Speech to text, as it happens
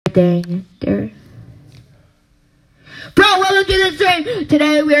everything. Bro, welcome to the stream.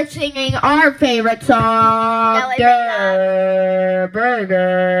 Today we are singing our favorite song, Der Burger,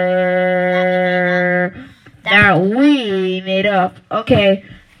 that we made up. Okay,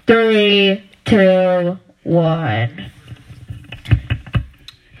 3, 2, 1.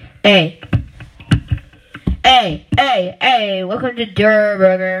 Hey, welcome to Der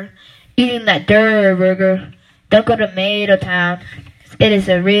Burger. Eating that Der Burger. Don't go to Tomato Town. It is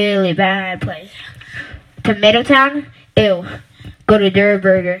a really bad place. Tomato Town? Ew. Go to Der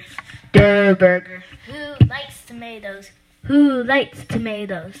Burger. Der Burger. Who likes tomatoes? Who likes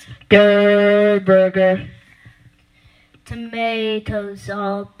tomatoes? Der Burger. Tomatoes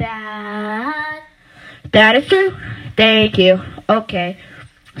are bad. That is true. Thank you. Okay.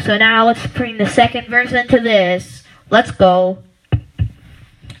 So now let's bring the second verse into this. Let's go.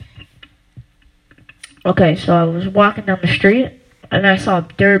 Okay, so I was walking down the street and I saw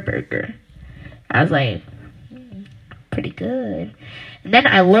Der Burger. I was like, pretty good. And then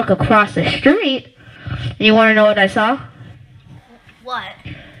I look across the street. And you want to know what I saw? What?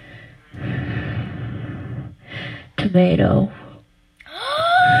 Tomato.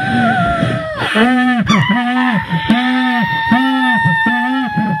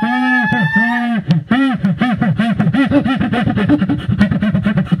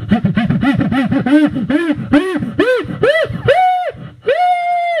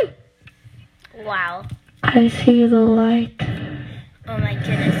 Wow. I see the light. Oh my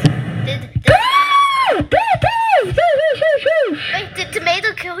goodness. Wait, did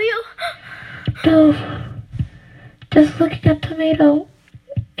tomato kill you? No. Just looking at tomato.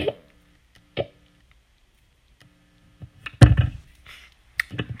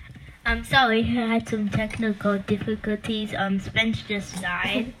 I'm sorry, I had some technical difficulties. Spence just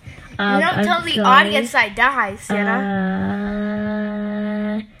died. Don't tell the audience I died, Santa.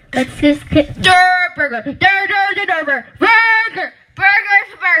 Let's just get Der Burger. Der Burger. Burger.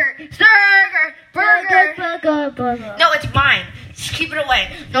 Burger. No, it's mine. Just keep it away.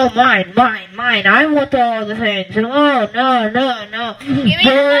 No, mine. I want all the things. No. Give me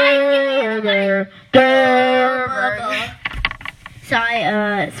the Burger.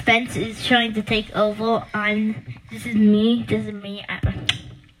 Sorry, Spence is trying to take over. This is me. Der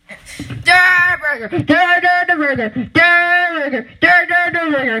Burger.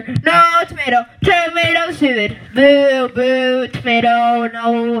 No tomato. Tomato stupid. Boo. Tomato.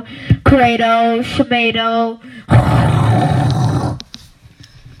 No. Credo. Tomato.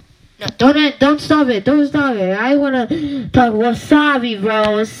 No, don't stop it. I wanna talk wasabi, bro.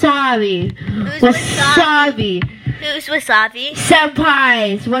 Wasabi. Who's wasabi?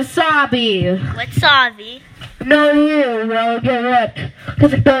 Senpais. Wasabi. Wasabi. No, you, bro. Get wrecked.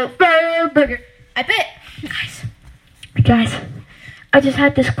 Cause it's the burger. I bet. Guys, I just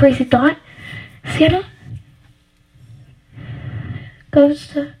had this crazy thought. Santa goes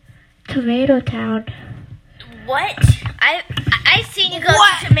to Tomato Town. What? I've seen you go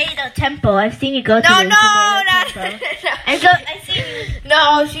to Tomato Temple. I've seen you go to Tomato Temple. I seen you.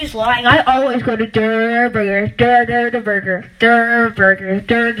 No, she's lying. I always go to Der Burger. Der Burger.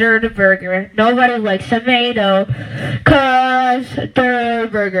 Nobody likes tomato. Cause Der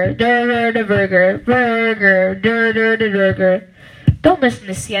Burger. Burger. Don't listen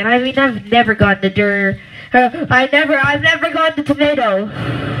to Sienna. I mean, I've never gone to Der. I've never gone to tomato.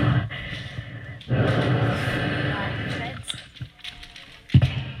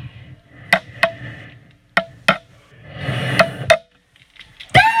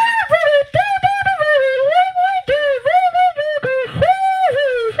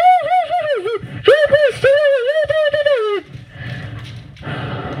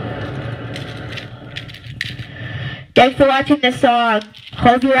 Thanks for watching this song.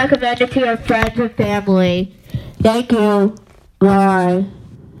 Hope you recommend it to your friends and family. Thank you. Bye.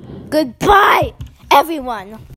 Goodbye, everyone.